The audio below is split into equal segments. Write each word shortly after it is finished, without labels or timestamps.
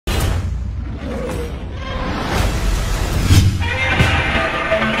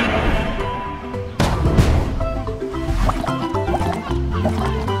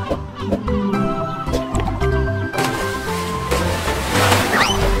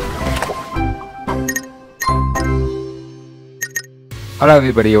Hello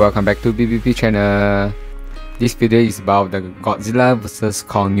everybody, welcome back to BBP channel. This video is about the Godzilla vs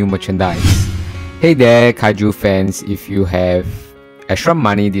Kong new merchandise. Hey there kaiju fans, if you have extra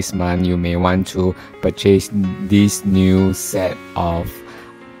money this month, you may want to purchase this new set of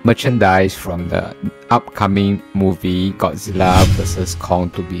merchandise from the upcoming movie Godzilla vs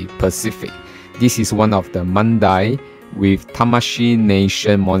Kong to be Pacific. This is one of the Bandai with Tamashii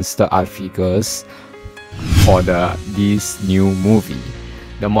Nation monster art figures for this new movie.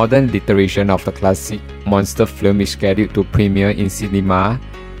 The modern iteration of the classic monster film is scheduled to premiere in cinema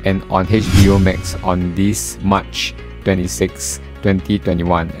and on HBO Max on this March 26,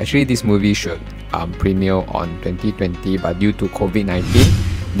 2021. Actually, this movie should premiere on 2020, but due to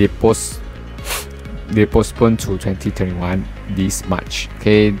COVID-19, they postponed to 2021 this March.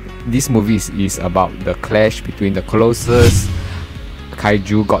 Okay, this movie is about the clash between the closest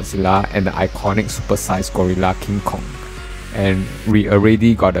kaiju Godzilla and the iconic super-sized gorilla King Kong. And we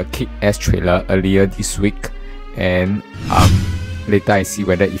already got a kick-ass trailer earlier this week, and later I see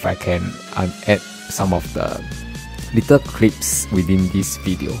whether if I can add some of the little clips within this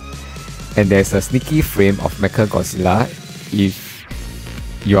video. And there's a sneaky frame of Mechagodzilla if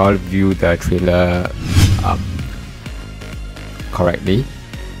you all view the trailer correctly.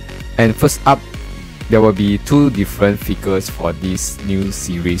 And first up, there will be two different figures for this new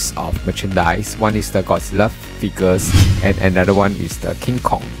series of merchandise. One is the Godzilla figures and another one is the King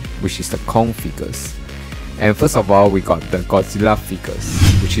Kong, which is the Kong figures. And first of all, we got the Godzilla figures,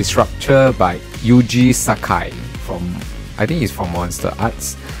 which is structured by Yuji Sakai from, I think it's from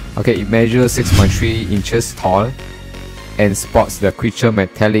MonsterArts. Okay, it measures 6.3 inches tall and sports the creature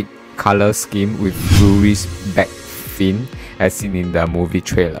metallic color scheme with Brury's back fin as seen in the movie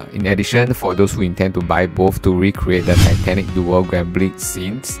trailer. In addition, for those who intend to buy both to recreate the Titanic dual grappling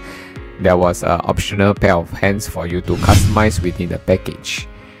scenes, there was an optional pair of hands for you to customize within the package.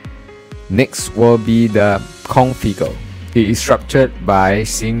 Next will be the Kong figure. It is structured by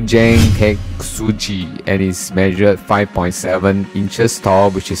Shinzen Takeuchi and is measured 5.7 inches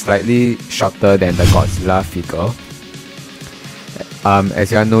tall, which is slightly shorter than the Godzilla figure.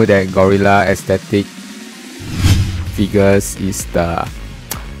 As you all know, that gorilla aesthetic figures is the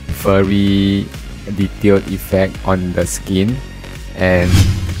furry detailed effect on the skin, and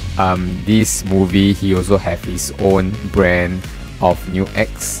this movie he also have his own brand of new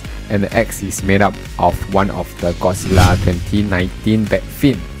X, and the X is made up of one of the Godzilla 2019 back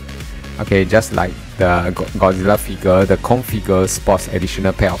fin. Okay, just like the Godzilla figure, the Kong figure sports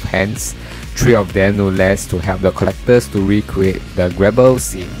additional pair of hands, 3 of them no less, to help the collectors to recreate the grapple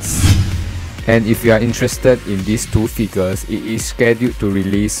scenes. And if you are interested in these two figures, it is scheduled to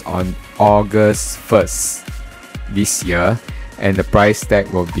release on August 1st this year, and the price tag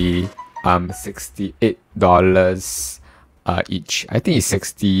will be $68 each. I think it's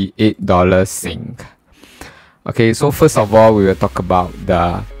 $68 Sing. Okay, so first of all, we will talk about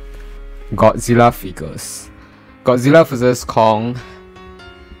the Godzilla figures. Godzilla vs Kong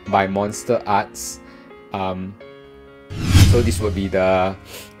by MonsterArts. So this will be the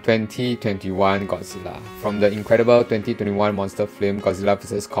 2021 Godzilla. From the incredible 2021 monster film Godzilla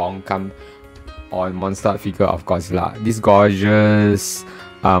vs Kong come on monster figure of Godzilla. These gorgeous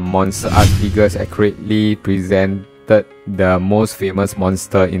monster art figures accurately presented the most famous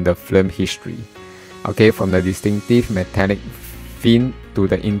monster in the film history. Okay, from the distinctive metallic fin to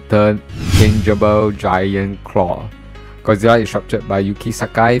the interchangeable giant claw, Godzilla is structured by Yuki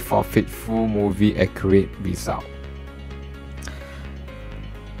Sakai for faithful movie accurate result.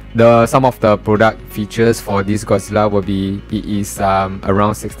 Some of the product features for this Godzilla will be, it is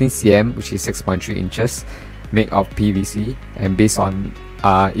around 16 cm, which is 6.3 inches, made of PVC, and based on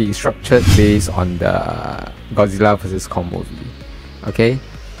it is structured based on the Godzilla vs Kong movie. Okay,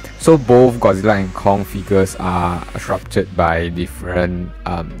 so both Godzilla and Kong figures are structured by different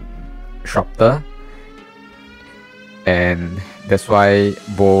sculptor, and that's why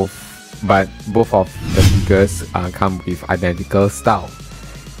both of the figures come with identical style.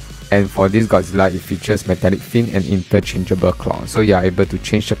 And for this Godzilla, it features metallic fin and interchangeable claw, so you are able to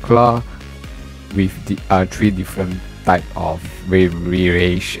change the claw with the 3 different type of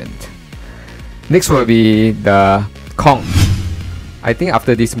variation. Next will be the Kong. I think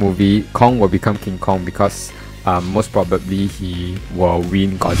after this movie, Kong will become King Kong because most probably he will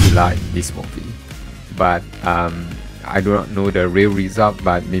win Godzilla in this movie. But I do not know the real result,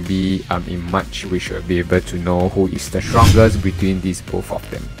 but maybe in March we should be able to know who is the strongest between these both of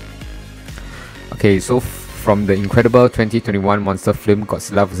them. Okay, so from the incredible 2021 monster film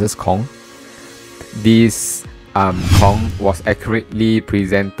Godzilla vs Kong, this Kong was accurately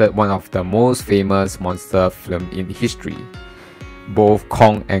presented one of the most famous monster film in history. both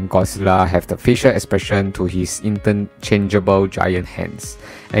Kong and Godzilla have the facial expression to his interchangeable giant hands.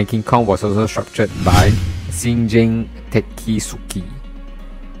 And King Kong was also structured by Shinzen Takeuchi,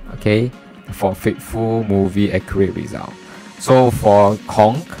 okay, for faithful movie accurate result. So for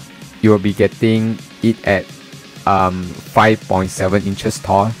Kong, you will be getting it at 5.7 inches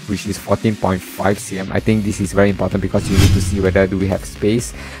tall, which is 14.5 cm. I think this is very important because you need to see whether do we have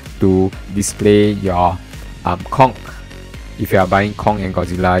space to display your Kong. If you are buying Kong and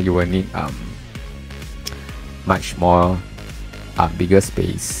Godzilla, you will need much more bigger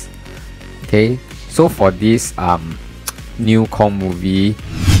space. Okay, so for this new Kong movie,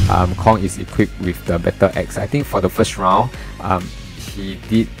 Kong is equipped with the better axe. I think for the first round,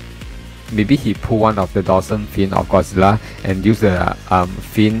 maybe he pulled one of the dorsal fin of Godzilla and used the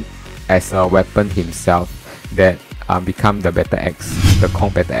fin as a weapon himself that become the better axe, the Kong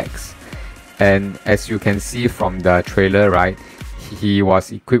better axe. And as you can see from the trailer, right, he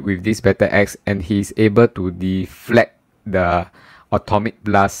was equipped with this better axe and he's able to deflect the atomic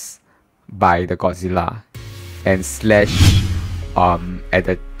blast by the Godzilla and slash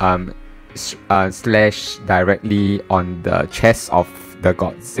slash directly on the chest of the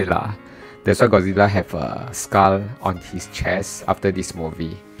Godzilla. That's why Godzilla have a skull on his chest after this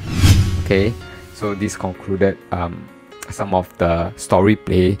movie. Okay, so this concluded some of the story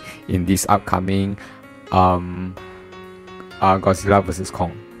play in this upcoming Godzilla vs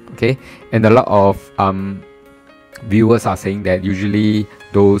Kong. Okay, and a lot of viewers are saying that usually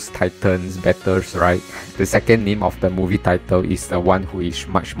those titans battles, right, the second name of the movie title is the one who is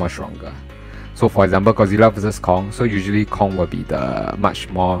much more stronger. So for example, Godzilla vs Kong, so usually Kong will be the much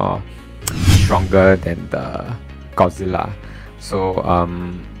more stronger than the Godzilla. So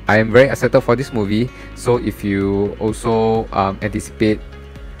I am very excited for this movie. So if you also anticipate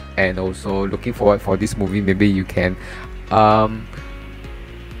and also looking forward for this movie, maybe you can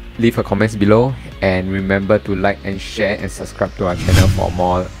leave a comments below, and remember to like and share and subscribe to our channel for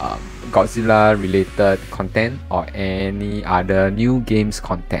more Godzilla related content or any other new games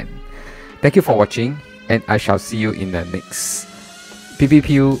content. Thank you for watching, and I shall see you in the next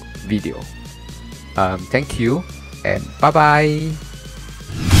PPPU video. Thank you and bye bye.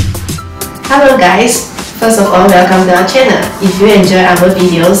 Hello guys, first of all, welcome to our channel. If you enjoy our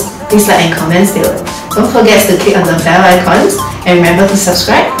videos, please like and comment below. Don't forget to click on the bell icons and remember to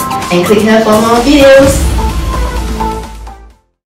subscribe and click here for more videos.